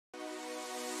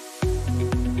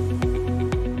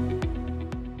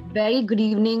Very good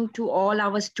evening to all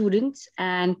our students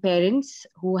and parents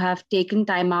who have taken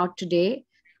time out today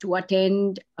to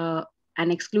attend an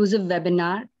exclusive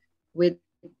webinar with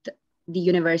the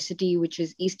university, which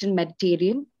is Eastern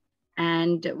Mediterranean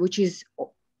and which is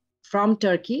from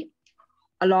Turkey,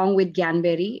 along with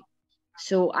Gyanberry.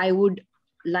 So I would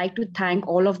like to thank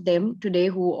all of them today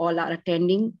who all are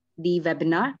attending the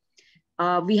webinar.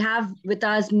 We have with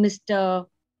us Mr.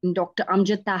 Dr.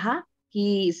 Amjad Taha.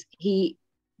 He's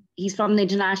from the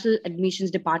International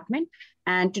Admissions Department,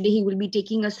 and today he will be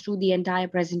taking us through the entire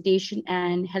presentation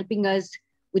and helping us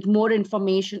with more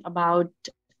information about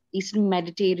Eastern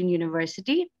Mediterranean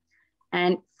University.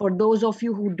 And for those of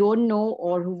you who don't know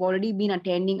or who've already been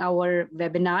attending our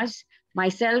webinars,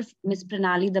 myself, Ms.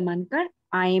 Pranali Damankar,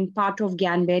 I am part of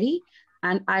Gyanberry,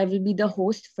 and I will be the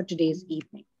host for today's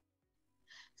evening.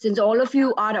 Since all of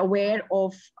you are aware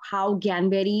of how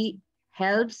Gyanberry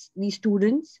helps the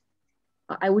students,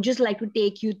 I would just like to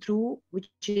take you through, which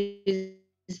is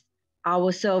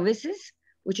our services,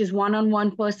 which is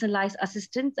one-on-one personalized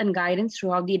assistance and guidance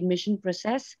throughout the admission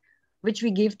process, which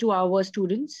we give to our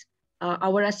students.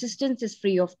 Our assistance is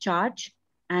free of charge,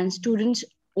 and students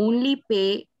only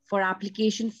pay for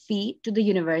application fee to the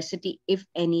university if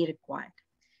any required.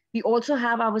 We also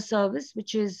have our service,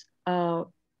 which is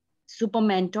Super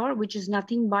Mentor, which is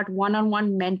nothing but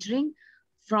one-on-one mentoring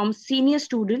from senior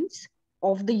students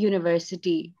of the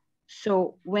university.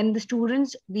 So when the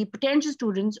students, the potential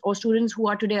students or students who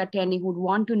are today attending would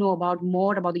want to know about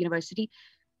more about the university,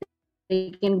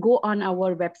 they can go on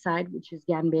our website, which is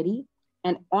Gyanberry.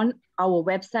 And on our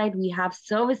website, we have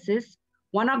services,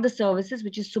 one of the services,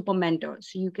 which is Super Mentor.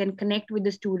 So you can connect with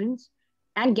the students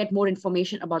and get more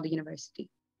information about the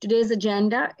university. Today's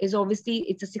agenda is obviously,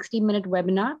 it's a 60-minute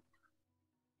webinar,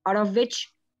 out of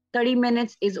which 30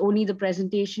 minutes is only the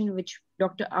presentation, which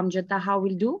Dr. Amjad Taha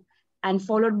will do, and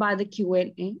followed by the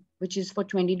Q&A, which is for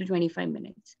 20 to 25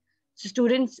 minutes. So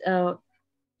students,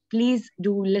 please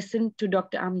do listen to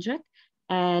Dr. Amjad.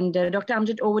 And Dr.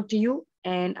 Amjad, over to you.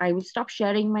 And I will stop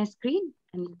sharing my screen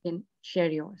and you can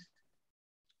share yours.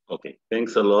 Okay,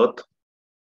 thanks a lot.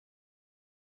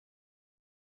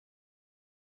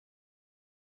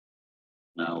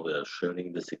 Now we are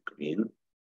sharing the screen.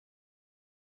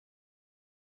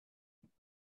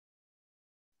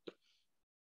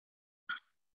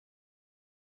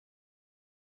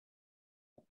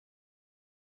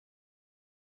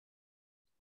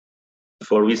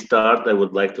 Before we start, I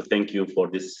would like to thank you for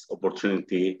this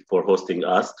opportunity for hosting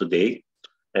us today,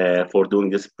 for doing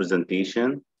this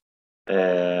presentation.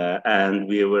 And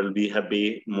we will be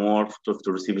happy more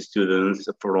to receive students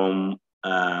from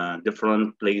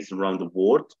different places around the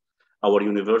world. Our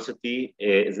university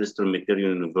is Eastern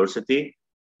Mediterranean University.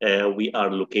 We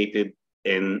are located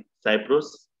in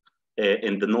Cyprus,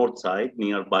 in the north side,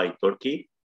 nearby Turkey.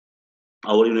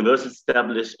 Our university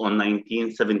established on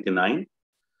 1979.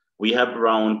 We have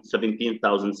around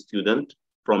 17,000 students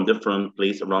from different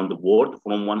places around the world,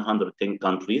 from 110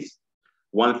 countries,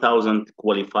 1,000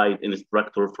 qualified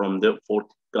instructors from the 40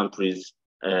 countries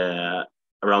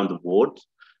around the world.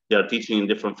 They are teaching in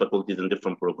different faculties and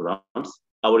different programs.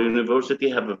 Our university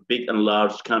have a big and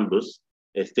large campus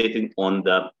stating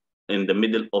in the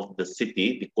middle of the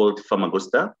city. They call it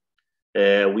Famagusta.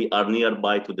 We are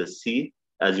nearby to the sea.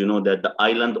 As you know, that the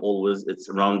island always it's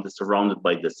surrounded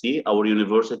by the sea. Our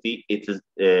university it is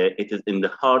in the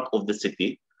heart of the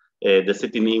city. The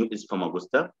city name is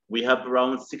Famagusta. We have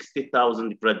around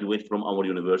 60,000 graduates from our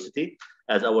university.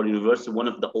 As our university, one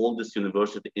of the oldest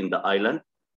university in the island,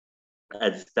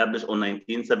 as established on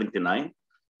 1979.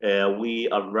 We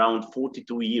are around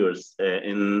 42 years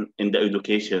in the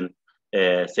education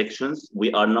sections.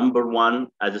 We are number one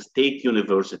as a state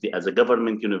university, as a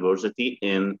government university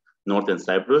in Northern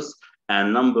Cyprus,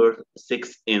 and number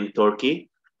 6 in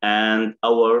Turkey. And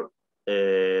our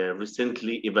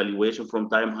recently evaluation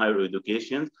from Time Higher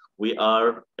Education, we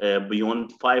are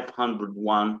beyond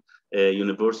 501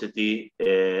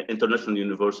 international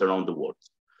universities around the world.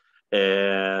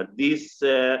 These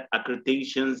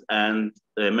accreditations and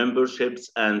memberships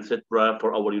and etc.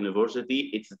 for our university,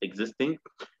 it's existing.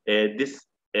 This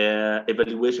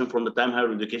evaluation from the Time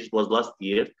Higher Education was last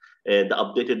year. The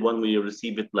updated one, we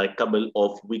received it like a couple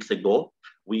of weeks ago.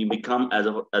 We become, as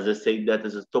I said, that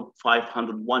is a top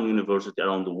 501 university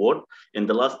around the world. In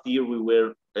the last year, we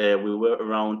were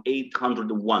around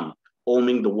 801,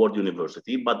 owning the world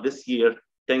university. But this year,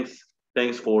 thanks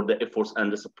for the efforts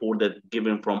and the support that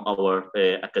given from our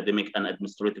academic and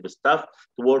administrative staff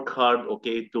to work hard,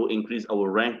 okay, to increase our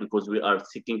rank because we are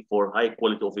seeking for high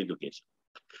quality of education.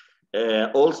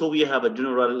 Also, we have a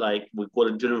general, like we call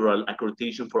it general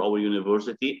accreditation for our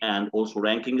university, and also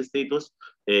ranking status.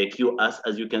 QS,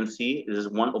 as you can see, is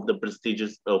one of the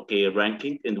prestigious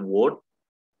ranking in the world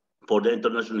for the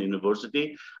international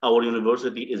university. Our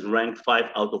university is ranked 5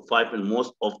 out of 5 in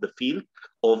most of the field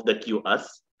of the QS.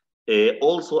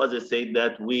 Also, as I said,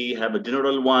 that we have a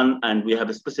general one and we have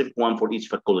a specific one for each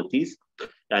faculties.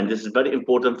 And this is very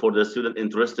important for the student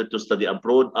interested to study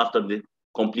abroad after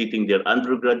completing their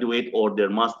undergraduate or their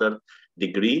master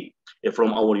degree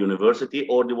from our university,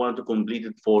 or they want to complete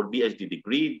it for PhD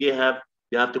degree. They have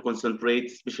to concentrate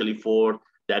especially for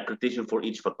the accreditation for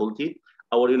each faculty.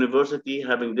 Our university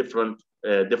having different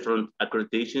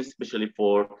accreditations, especially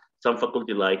for some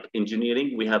faculty like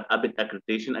engineering. We have ABIT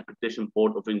accreditation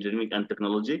Board of Engineering and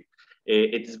Technology.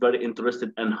 It is very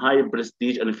interested and high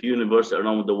prestige, and a few universities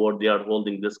around the world, they are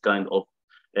holding this kind of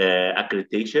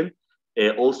accreditation.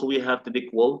 Also, we have the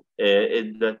DICWAL,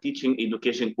 the Teaching,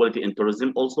 Education, Quality, and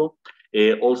Tourism also.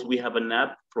 Also, we have a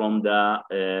NAP from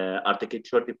the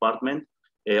Architecture Department.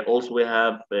 Also, we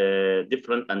have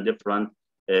different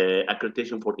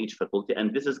accreditation for each faculty,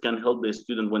 and this can help the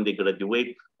student when they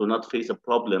graduate to not face a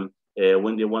problem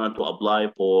when they want to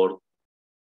apply for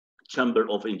Chamber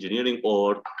of Engineering,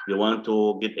 or they want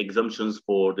to get exemptions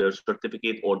for their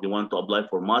certificate, or they want to apply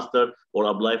for master, or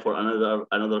apply for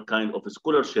another kind of a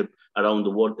scholarship around the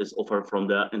world is offered from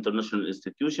the international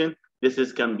institution.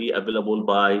 This can be available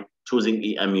by choosing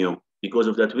EMU. Because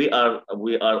of that, we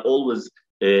are always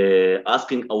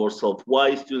asking ourselves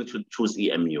why students should choose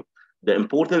EMU. The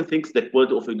important things, the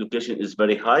quality of education is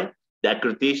very high. The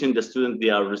accreditation the students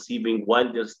they are receiving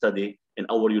while they're studying in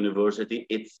our university,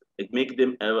 it makes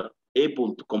them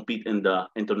able to compete in the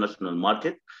international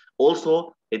market.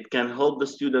 Also, it can help the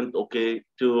student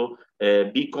to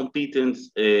be competent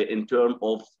in terms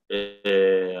of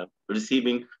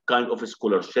receiving kind of a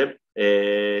scholarship,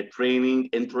 training,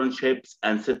 internships,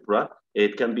 etc.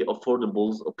 It can be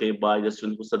affordable by the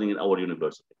students who are studying in our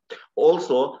university.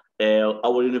 Also,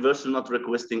 our university is not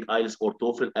requesting IELTS or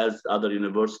TOEFL as other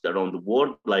universities around the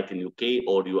world, like in UK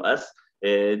or US.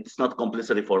 It's not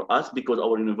compulsory for us because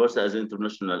our university is an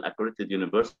international accredited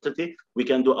university. We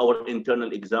can do our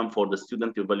internal exam for the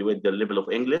student to evaluate their level of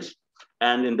English.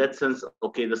 And in that sense,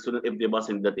 the student, if they pass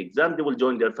in that exam, they will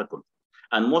join their faculty.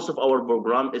 And most of our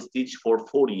program is teach for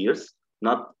 4 years,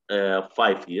 not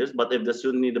 5 years. But if the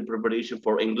student need a preparation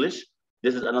for English,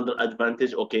 this is another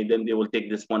advantage. Then they will take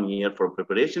this 1 year for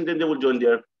preparation, then they will join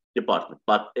their department.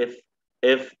 But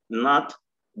if not,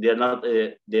 they're not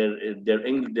their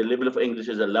level of English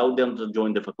is allowed them to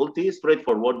join the faculty.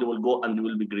 Straightforward, they will go and they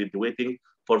will be graduating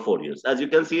for 4 years. As you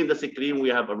can see in the screen, we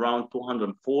have around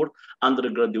 204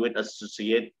 undergraduate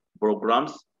associate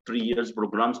programs, 3 years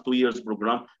programs, 2 years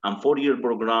program, and 4-year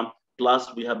program.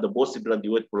 Plus, we have the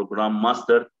postgraduate program,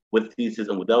 master with thesis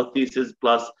and without thesis,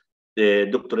 plus the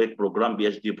doctorate program,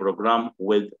 PhD program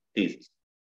with thesis.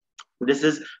 This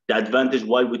is the advantage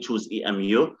why we choose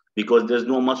EMU, because there's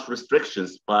no much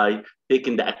restrictions by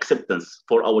taking the acceptance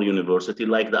for our university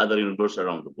like the other universities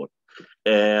around the world.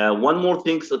 One more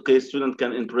thing, student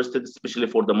can interested, especially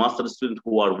for the master student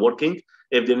who are working,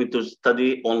 if they need to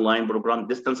study online program,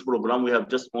 distance program, we have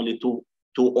just only two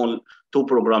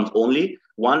programs only.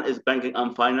 One is banking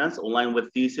and finance online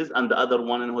with thesis, and the other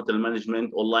one in hotel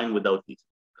management online without thesis.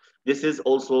 This is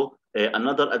also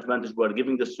another advantage we are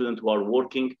giving the students who are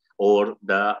working, or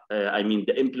the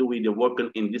employee they're working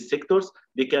in these sectors.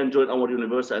 They can join our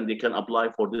university and they can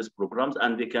apply for these programs,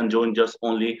 and they can join just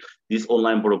only these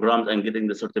online programs and getting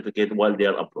the certificate while they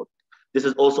are abroad. This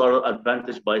is also our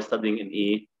advantage by studying in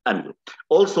EMU.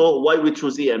 Also, why we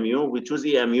choose EMU? We choose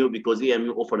EMU because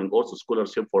EMU offering also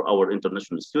scholarship for our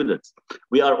international students.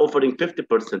 We are offering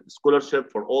 50%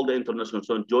 scholarship for all the international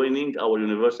students joining our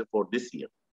university for this year.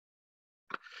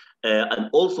 And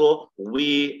also,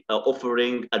 we are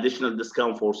offering additional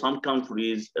discount for some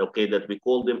countries, that we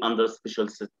call them under special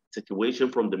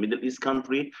situation from the Middle East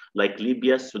country, like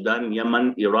Libya, Sudan,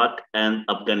 Yemen, Iraq, and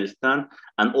Afghanistan,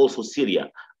 and also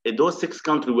Syria. In those 6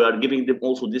 countries, we are giving them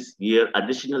also this year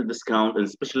additional discount, and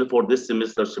especially for this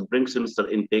semester, spring semester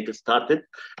intake started,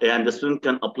 and the student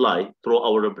can apply through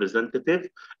our representative,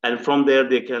 and from there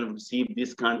they can receive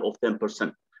this kind of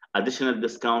 10% additional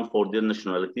discount for their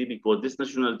nationality, because this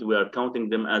nationality, we are counting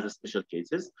them as special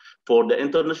cases. For the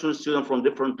international students from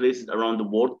different places around the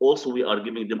world, also we are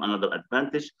giving them another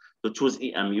advantage to choose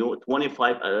EMU,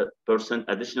 25%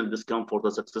 additional discount for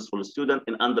the successful student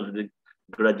in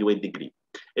undergraduate degree.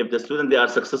 If the student, they are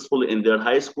successful in their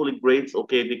high school grades,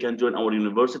 they can join our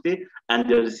university and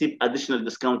they receive additional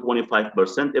discount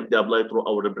 25% if they apply through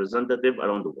our representative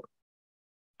around the world.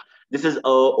 This is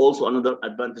also another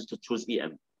advantage to choose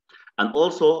EMU. And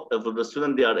also, for the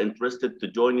student, they are interested to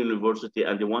join university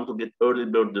and they want to get early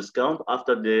bird discount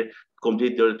after they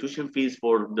complete their tuition fees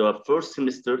for the first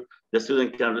semester, the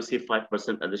student can receive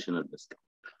 5% additional discount.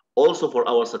 Also, for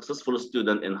our successful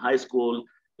student in high school,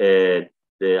 the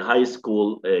high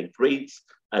school grades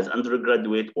as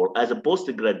undergraduate or as a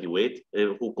postgraduate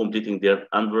who completing their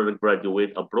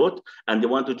undergraduate abroad and they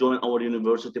want to join our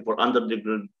university for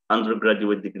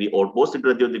undergraduate degree or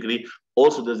postgraduate degree,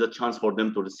 also there's a chance for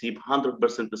them to receive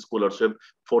 100% scholarship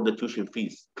for the tuition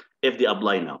fees if they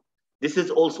apply now. This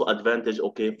is also advantage,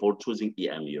 okay, for choosing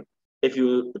EMU. If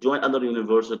you join other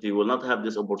university, you will not have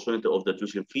this opportunity of the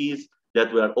tuition fees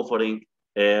that we are offering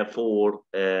for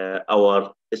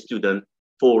our student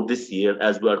for this year,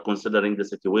 as we are considering the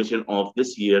situation of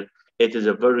this year. It is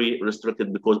a very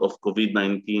restricted because of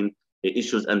COVID-19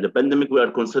 issues and the pandemic. We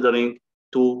are considering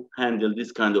to handle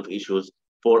this kind of issues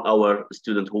for our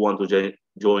students who want to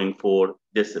join for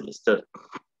this semester.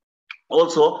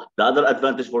 Also, the other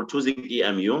advantage for choosing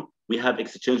EMU, we have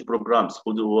exchange programs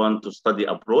who do want to study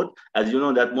abroad. As you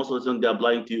know that most of the students, they're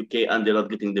applying to UK and they're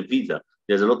not getting the visa.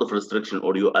 There's a lot of restriction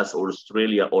or US or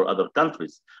Australia or other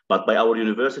countries. But by our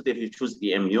university, if you choose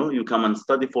EMU, you come and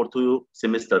study for 2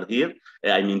 semesters here.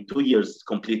 2 years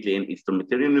completely in Eastern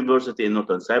Mediterranean University in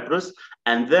Northern Cyprus.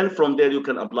 And then from there, you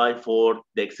can apply for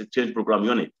the exchange program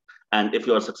unit. And if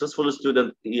you are a successful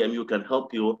student, EMU can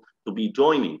help you to be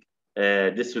joining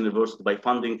this university by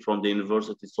funding from the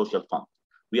university social fund.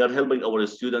 We are helping our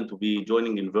students to be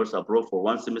joining university abroad for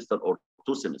 1 semester or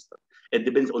 2 semesters. It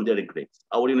depends on their grades.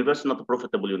 Our university is not a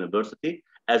profitable university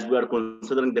as we are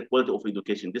considering the quality of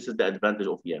education. This is the advantage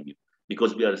of EMU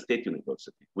because we are a state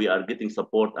university. We are getting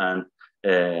support and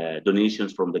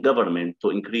donations from the government to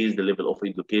increase the level of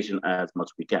education as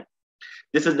much we can.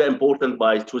 This is the important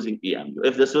by choosing EMU.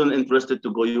 If the student interested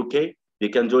to go UK, they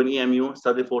can join EMU,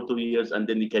 study for 2 years, and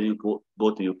then they can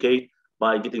go to UK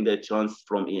by getting the chance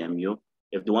from EMU.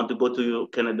 If they want to go to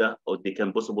Canada, or they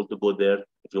can possible to go there.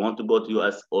 If you want to go to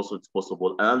US, also it's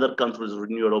possible. And other countries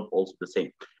in Europe, also the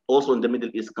same. Also in the Middle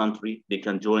East country, they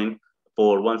can join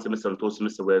for 1 semester and 2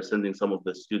 semesters. We're sending some of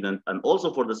the students. And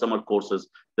also for the summer courses,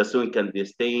 the student can be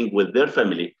staying with their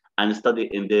family and study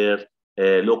in their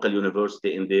local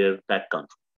university in their back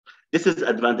country. This is the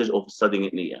advantage of studying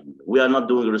in EM. We are not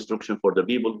doing a restriction for the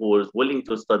people who are willing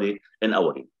to study in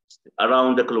our university.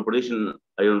 Around the collaboration,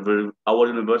 our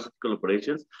university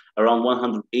collaborations, around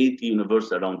 180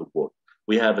 universities around the world.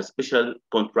 We have a special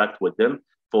contract with them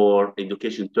for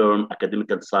education term, academic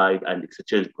side, and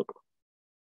exchange program.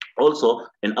 Also,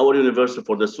 in our university,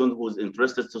 for the student who is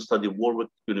interested to study Warwick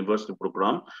University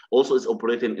program, also is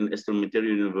operating in Eastern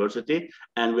Mediterranean University,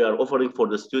 and we are offering for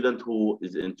the student who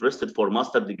is interested for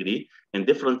master degree in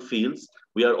different fields,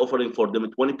 we are offering for them a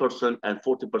 20% and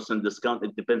 40% discount.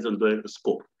 It depends on their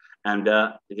score. And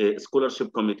the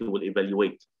scholarship committee will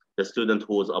evaluate the student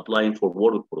who is applying for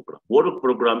Warwick program. Warwick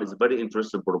program is a very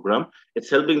interesting program. It's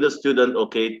helping the student,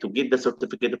 okay, to get the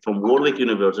certificate from Warwick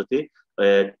University,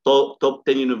 top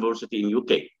 10 university in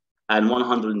UK and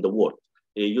 100 in the world.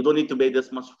 You don't need to pay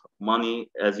this much money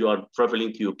as you are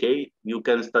traveling to UK. You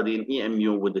can study in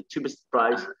EMU with the cheapest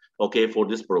price, okay, for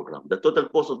this program. The total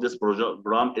cost of this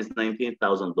program is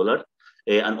 $19,000.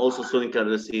 And also student can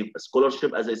receive a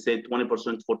scholarship, as I said,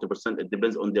 20%, 40%, it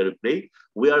depends on their grade.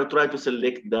 We are trying to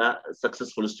select the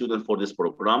successful student for this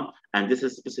program, and this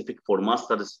is specific for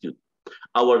master's students.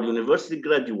 Our university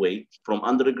graduates from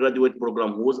undergraduate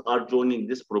program who are joining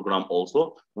this program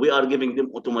also, we are giving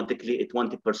them automatically a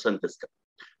 20% discount.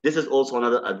 This is also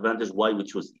another advantage why we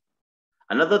choose it.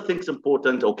 Another thing is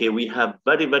important, okay, we have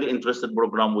very, very interested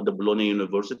program with the Bologna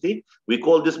University. We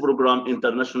call this program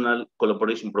International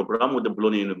Collaboration Program with the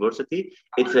Bologna University.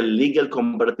 It's a legal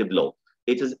comparative law.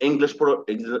 It is English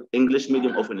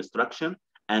medium of instruction.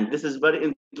 And this is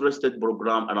very interested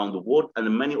program around the world.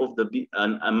 And many of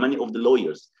the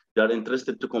lawyers, they are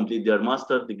interested to complete their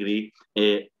master degree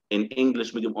in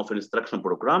English medium of instruction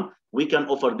program. We can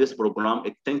offer this program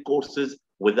at 10 courses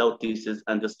without thesis,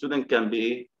 and the student can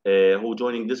be, who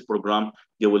joining this program,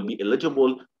 they will be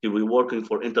eligible to be working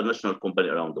for international company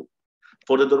around the world.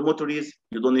 For the dormitories,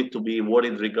 you don't need to be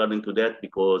worried regarding to that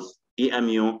because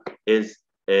EMU is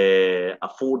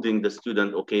affording the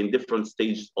student, okay, in different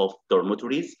stages of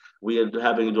dormitories. We are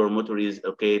having dormitories,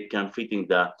 okay, can fit in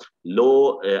the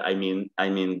low,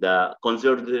 the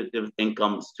conservative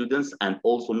income students and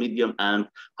also medium and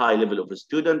high level of a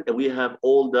student. And we have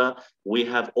all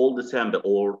the sample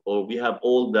or we have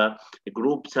all the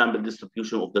group sample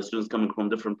distribution of the students coming from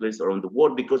different places around the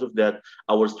world. Because of that,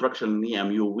 our structure in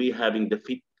EMU, we having the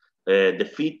fit the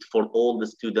feet for all the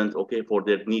students, okay, for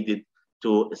their needed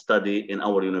to study in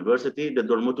our university. The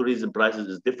dormitories prices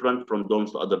is different from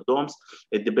dorms to other dorms.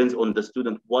 It depends on the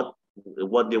student what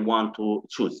they want to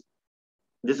choose.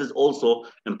 This is also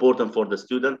important for the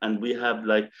student, and we have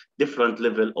like different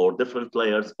level or different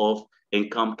layers of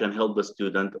income can help the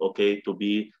student, okay, to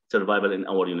be survival in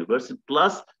our university.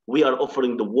 Plus, we are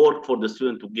offering the work for the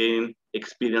student to gain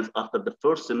experience after the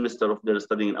first semester of their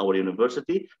studying in our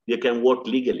university. They can work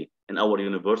legally in our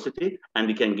university and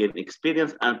they can gain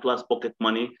experience and plus pocket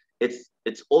money. It's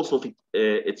also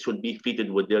it should be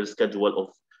fitted with their schedule of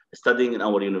studying in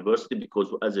our university,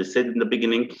 because as I said in the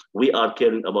beginning, we are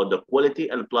caring about the quality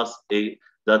and plus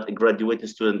that a graduated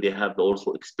student, they have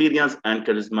also experience and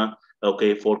charisma,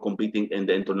 okay, for competing in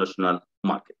the international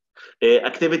market.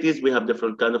 Activities, we have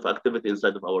different kind of activity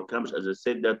inside of our campus. As I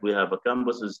said, that we have a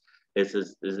campus is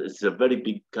a very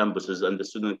big campuses, and the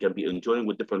student can be enjoying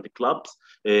with different clubs,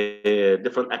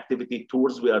 different activity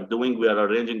tours we are doing. We are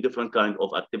arranging different kind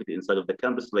of activity inside of the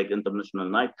campus, like international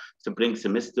night, spring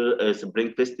semester,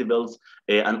 spring festivals,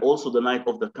 and also the night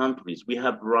of the countries. We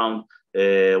have around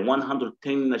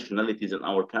 110 nationalities in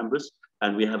our campus,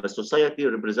 and we have a society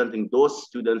representing those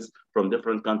students from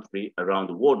different countries around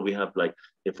the world. We have like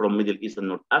from Middle East and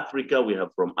North Africa, we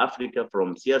have from Africa,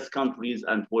 from CS countries,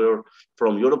 and we're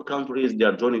from Europe countries. They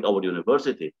are joining our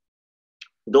university.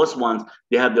 Those ones,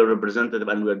 they have their representative,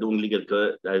 and we're doing legal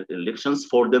elections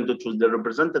for them to choose their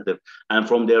representative. And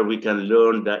from there, we can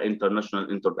learn the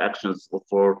international interactions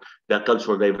for the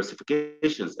cultural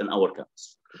diversifications in our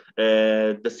campus.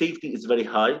 The safety is very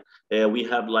high. We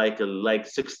have like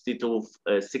 60% to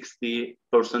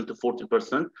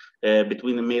 40%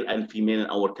 between the male and female in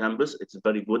our campus. It's a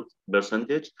very good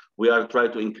percentage. We are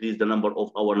trying to increase the number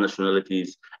of our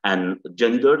nationalities and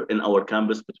gender in our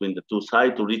campus between the two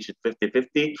sides to reach it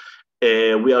 50-50.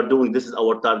 We are doing, this is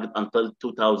our target until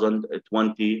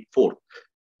 2024.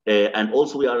 And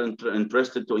also we are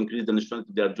interested to increase the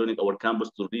nationality. They are joining our campus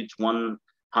to reach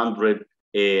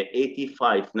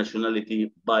 185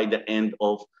 nationality by the end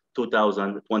of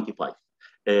 2025.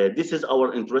 This is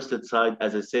our interested side.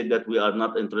 As I said, that we are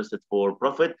not interested for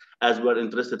profit, as we are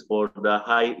interested for the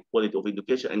high quality of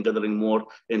education and gathering more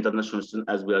international students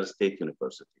as we are a state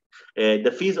university.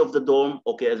 The fees of the dorm,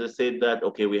 okay, as I said that,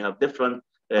 okay, we have different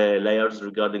layers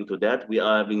regarding to that. We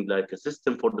are having like a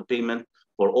system for the payment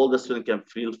for all the students can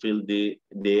feel they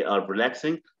are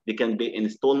relaxing. They can be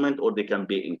installment or they can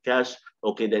be in cash.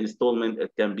 Okay, the installment,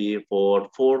 it can be for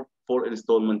four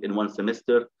installment in one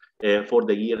semester. For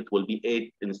the year, it will be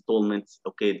 8 installments,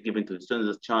 okay, given to the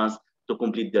students a chance to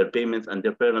complete their payments, and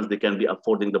their parents, they can be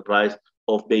affording the price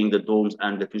of paying the dorms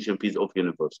and the tuition fees of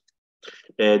university.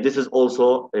 This is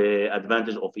also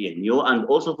advantage of ENU, and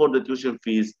also for the tuition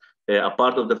fees, a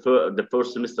part of the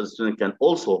first semester student can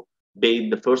also pay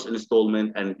the first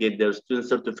installment and get their student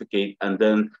certificate, and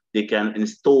then they can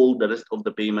install the rest of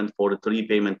the payment for the 3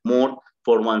 payment more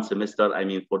for 1 semester, I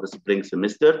mean for the spring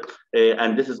semester.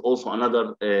 And this is also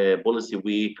another policy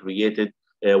we created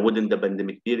within the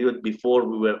pandemic period. Before,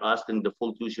 we were asking the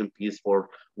full tuition fees for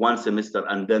 1 semester,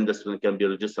 and then the student can be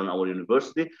registered in our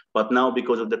university. But now,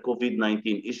 because of the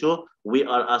COVID-19 issue, we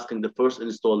are asking the first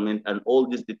installment, and all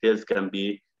these details can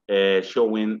be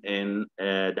showing in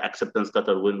the acceptance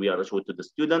letter when we are issued to the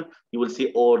student. You will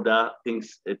see all the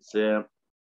things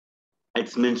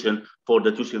it's mentioned for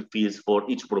the tuition fees for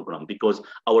each program, because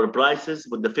our prices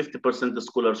with the 50%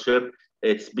 scholarship,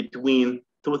 it's between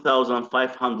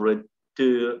 $2,500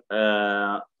 to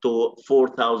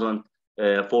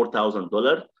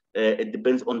 $4,000. It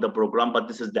depends on the program, but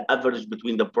this is the average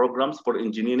between the programs. For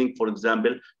engineering, for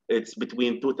example, it's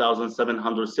between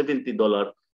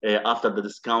 $2,770 after the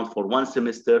discount for 1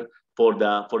 semester. For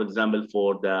example,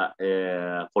 for the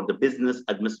business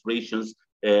administrations,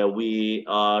 we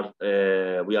are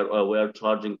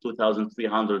charging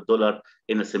 $2,300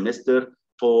 in a semester.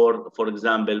 For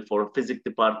example, for physics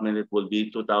department, it will be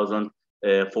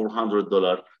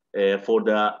 $2,400. For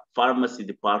the pharmacy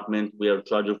department, we are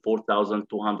charging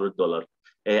 $4,200,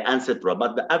 etc.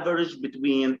 But the average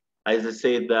between, as I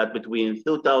said, that between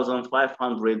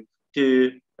 $2,500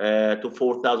 to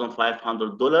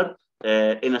 $4,500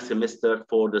 in a semester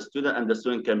for the student, and the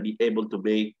student can be able to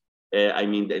pay,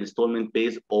 the installment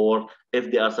base, or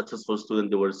if they are successful student,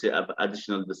 they will receive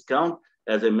additional discount,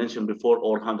 as I mentioned before,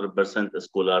 or 100%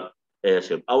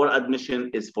 scholarship. Our admission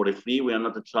is for free. We are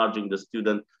not charging the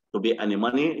student to pay any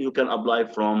money. You can apply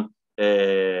from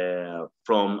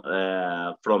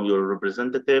your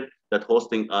representative that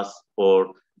hosting us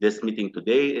for this meeting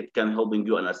today. It can helping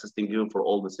you and assisting you for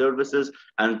all the services,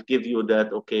 and give you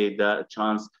that, okay, the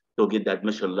chance to get the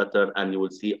admission letter, and you will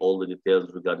see all the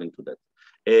details regarding to that.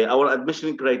 Our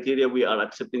admission criteria, we are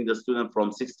accepting the student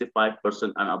from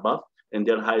 65% and above in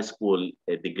their high school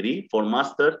degree. For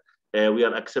master, we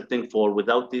are accepting for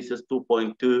without thesis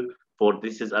 2.2. For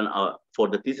thesis and for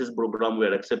the thesis program, we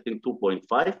are accepting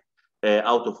 2.5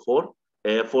 out of 4.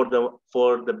 For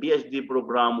the PhD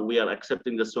program, we are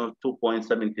accepting the student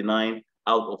 2.79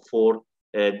 out of 4.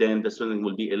 Then the student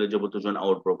will be eligible to join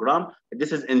our program.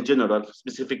 This is in general,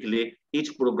 specifically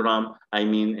each program, I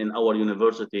mean, in our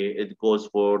university, it goes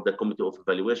for the committee of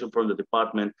evaluation from the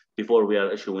department before we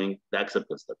are issuing the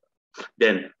acceptance letter.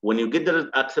 Then when you get the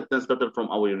acceptance letter from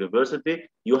our university,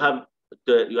 you have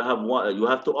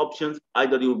two options.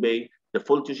 Either you pay the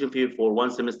full tuition fee for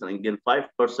 1 semester and get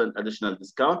 5% additional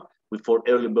discount for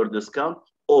early bird discount,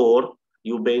 or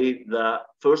you pay the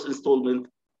first installment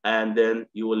and then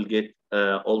you will get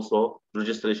also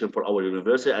registration for our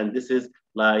university. And this is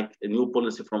like a new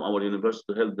policy from our university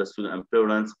to help the student and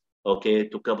parents, okay,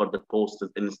 to cover the costs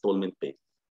in installment pay.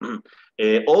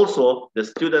 Also, the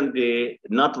student, they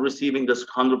not receiving this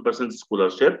 100%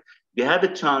 scholarship, they have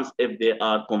a chance if they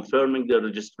are confirming their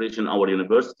registration at our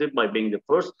university by being the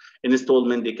first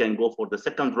installment, they can go for the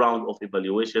second round of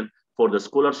evaluation for the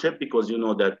scholarship, because you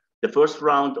know that the first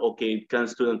round, okay,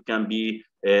 student can be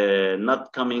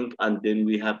not coming, and then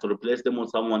we have to replace them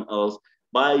with someone else.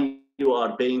 By you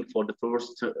are paying for the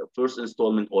first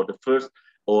installment or the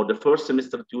first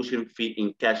semester tuition fee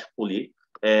in cash fully.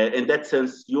 In that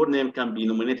sense, your name can be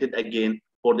nominated again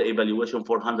for the evaluation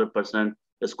for 100%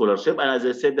 scholarship. And as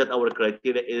I said, that our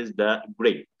criteria is the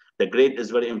grade. The grade is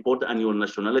very important, and your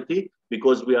nationality,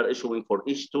 because we are issuing for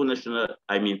each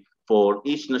for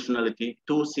each nationality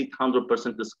 2-seat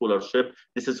 100% scholarship.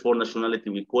 This is for nationality.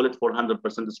 We call it for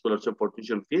 100% scholarship for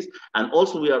tuition fees. And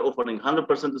also we are offering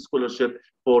 100% scholarship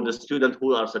for the students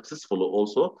who are successful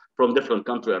also from different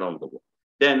countries around the world.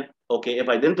 Then, okay, if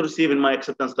I didn't receive in my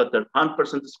acceptance letter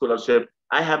 100% scholarship,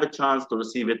 I have a chance to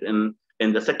receive it in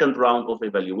the second round of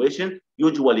evaluation.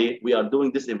 Usually, we are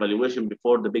doing this evaluation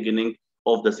before the beginning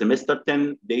of the semester,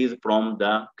 10 days from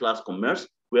the class commerce.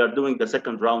 We are doing the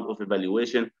second round of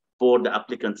evaluation for the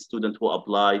applicant student who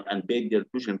applied and paid their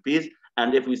tuition fees.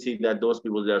 And if we see that those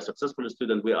people, they are successful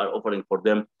students, we are offering for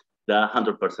them the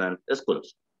 100%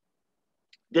 scholarship.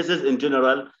 This is in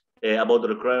general about the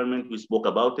requirement. We spoke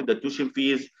about it. The tuition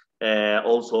fees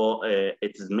also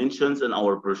it is mentioned in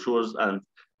our brochures, and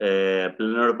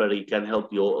Gyanberry can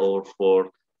help you or for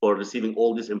receiving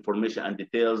all this information and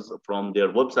details from their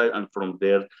website and from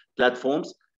their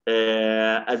platforms.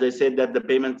 As I said, that the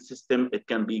payment system, it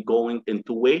can be going in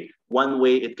two ways. One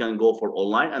way it can go for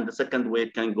online, and the second way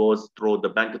it can go through the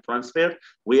bank transfer.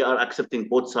 We are accepting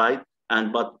both sides.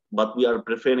 But we are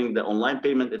preferring the online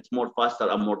payment. It's more faster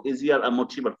and more easier and more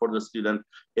cheaper for the student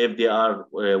if they are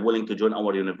willing to join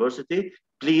our university.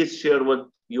 Please share with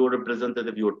your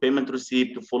representative your payment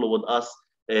receipt to follow with us.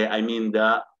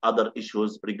 The other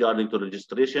issues regarding to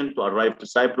registration to arrive to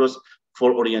Cyprus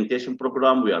for orientation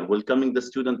program. We are welcoming the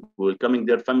student, welcoming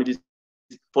their families.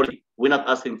 We're not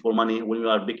asking for money when we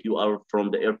are pick you out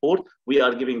from the airport. We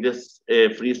are giving this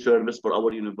free service for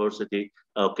our university,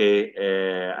 okay,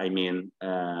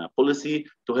 policy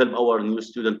to help our new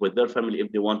student with their family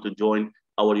if they want to join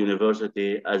our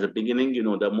university as a beginning. You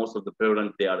know that most of the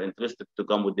parents, they are interested to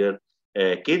come with their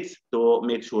kids to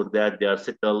make sure that they are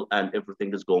settled and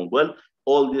everything is going well.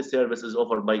 All this service is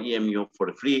offered by EMU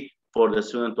for free for the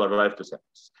student to arrive to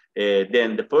Cyprus.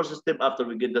 Then the first step after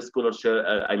we get the scholarship,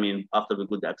 after we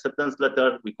get the acceptance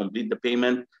letter, we complete the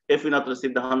payment. If we not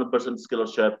receive the 100%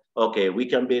 scholarship, okay, we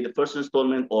can pay the first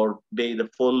installment or pay the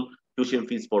full tuition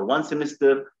fees for 1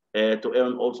 semester to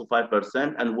earn also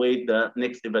 5% and wait the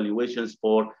next evaluations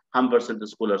for 100%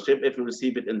 scholarship. If you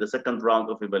receive it in the second round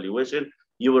of evaluation,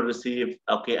 you will receive,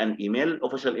 okay, an email,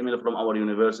 official email from our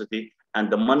university,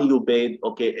 and the money you paid,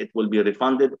 okay, it will be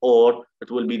refunded or it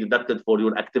will be deducted for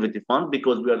your activity fund,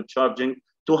 because we are charging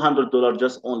 $200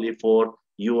 just only for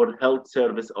your health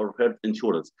service or health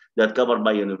insurance that covered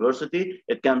by university.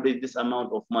 It can be this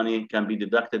amount of money can be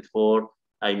deducted for,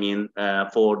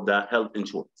 for the health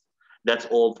insurance. That's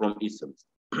all from each semester.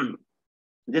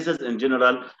 This is in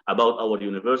general about our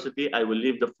university. I will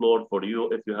leave the floor for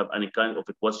you if you have any kind of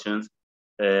questions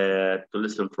to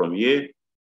listen from you.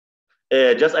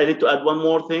 Just I need to add one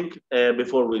more thing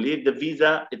before we leave. The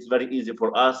visa, it's very easy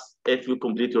for us. If you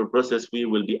complete your process, we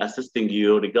will be assisting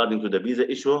you regarding to the visa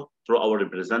issue through our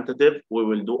representative. We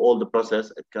will do all the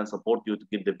process. It can support you to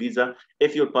get the visa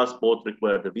if your passport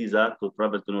requires the visa to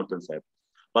travel to Northern Cyprus.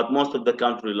 But most of the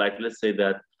country, like let's say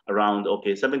that around,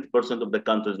 okay, 70% of the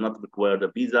country is not required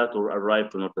a visa to arrive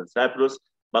to Northern Cyprus.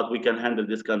 but we can handle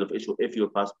this kind of issue if your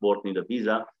passport need a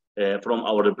visa from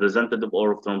our representative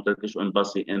or from Turkish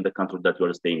embassy in the country that you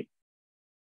are staying.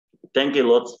 Thank you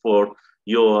lots for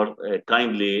your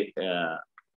kindly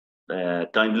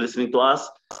listening to us,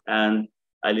 and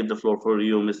I leave the floor for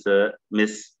you, Miss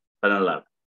Panalar.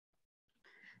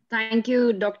 Thank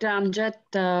you, Dr.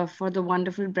 Amjad, for the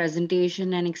wonderful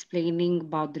presentation and explaining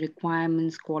about the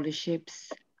requirements, scholarships,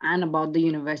 and about the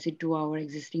university to our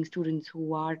existing students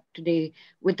who are today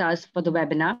with us for the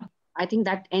webinar. I think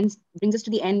that brings us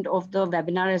to the end of the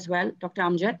webinar as well, Dr.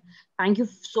 Amjad. Thank you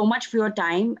so much for your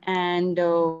time, and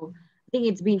I think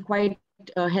it's been quite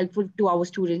helpful to our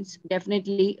students.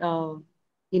 Definitely,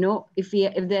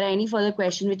 if there are any further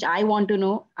questions which I want to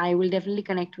know, I will definitely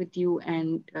connect with you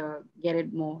and get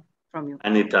it more from you.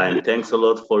 Anytime. Thanks a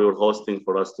lot for your hosting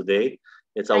for us today.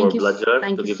 It's our pleasure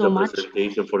to give the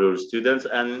presentation for your students,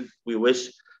 and we wish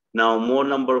now more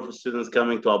number of students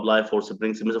coming to apply for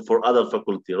spring semester for other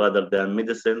faculty rather than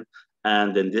medicine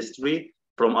and dentistry.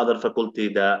 From other faculty,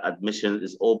 the admission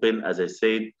is open, as I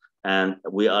said, and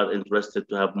we are interested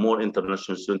to have more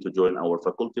international students to join our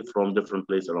faculty from different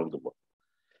places around the world.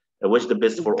 I wish the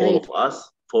best for all of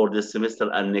us for this semester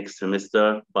and next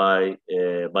semester by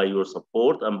your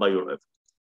support and by your effort.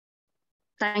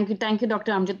 Thank you,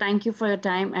 Dr. Amjad. Thank you for your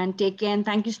time, and take care. And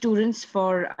thank you, students,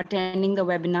 for attending the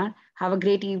webinar. Have a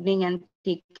great evening and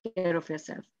take care of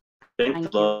yourself.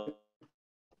 Thank you.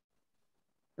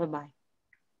 Bye-bye.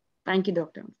 Thank you,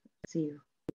 Dr. Amjad. See you.